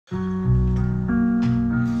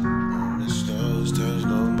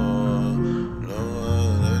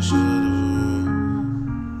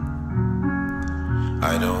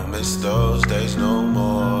those days no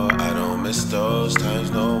more. I don't miss those times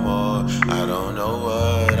no more. I don't know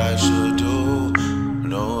what I should do,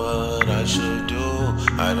 know what I should do.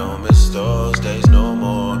 I don't miss those days no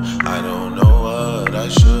more. I don't know what I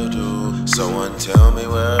should do. Someone tell me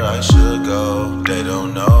where I should go. They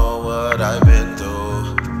don't know what I've been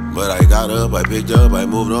through. But I got up, I picked up, I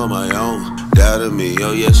moved on my own. Doubted me,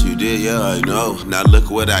 oh yes you did, yeah I know. Now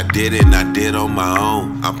look what I did and I did on my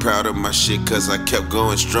own. I'm proud of my shit cause I kept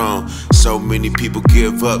going strong. So many people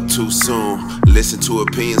give up too soon. Listen to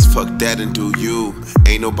opinions, fuck that and do you.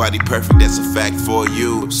 Ain't nobody perfect, that's a fact for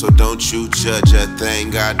you. So don't you judge a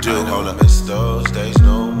thing I do. I don't miss those days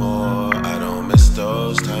no more. I don't miss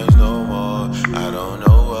those times no more. I don't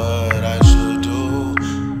know what I should do,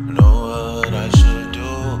 know what I should do.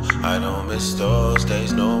 I don't miss those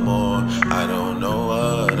days no more. I don't know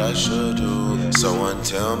what I should do. Someone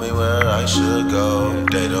tell me where I should go.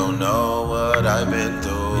 They don't know what I've been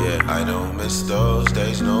through. I don't miss those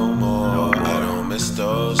days no more. I don't miss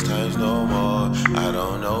those times no more. I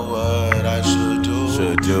don't know what I should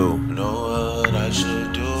do. Know what I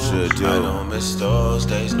should do. I don't miss those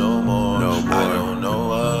days no more. I don't know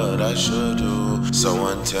what I should do.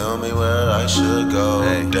 Someone tell me where I should go.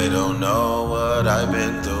 They don't know what I've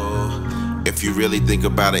been through. If you really think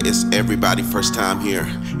about it, it's everybody first time here.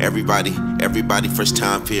 Everybody first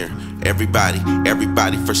time fear.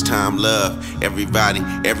 Everybody first time love.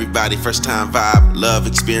 Everybody first time vibe. Love,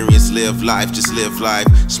 experience, live life, just live life.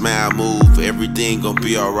 Smile, move, everything gon'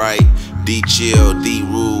 be alright. D chill, D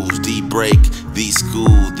rules, D break, D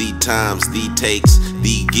school, D times, D takes,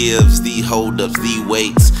 D gives, D holdups, D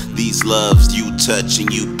waits. These loves you touch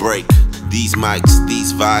and you break. These mics,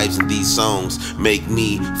 these vibes, and these songs make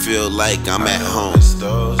me feel like I'm at home. I don't miss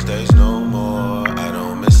those days no more. I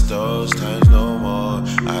don't miss those times no more.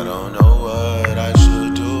 I don't know what I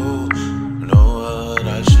should do, know what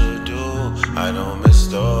I should do. I don't miss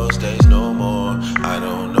those days no more. I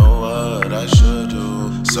don't know what I should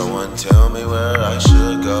do. Someone tell me where I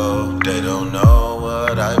should go. They don't know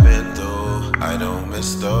what I've been through. I don't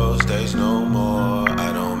miss those days no more.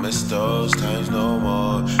 I don't miss those times no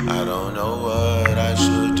more. I don't know what I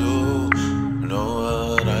should do,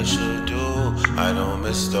 know what I should do. I don't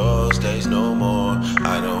miss those days no more.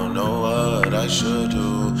 I don't know what I should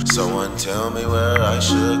do. Someone tell me where I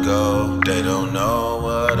should go. They don't know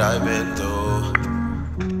what I've been through.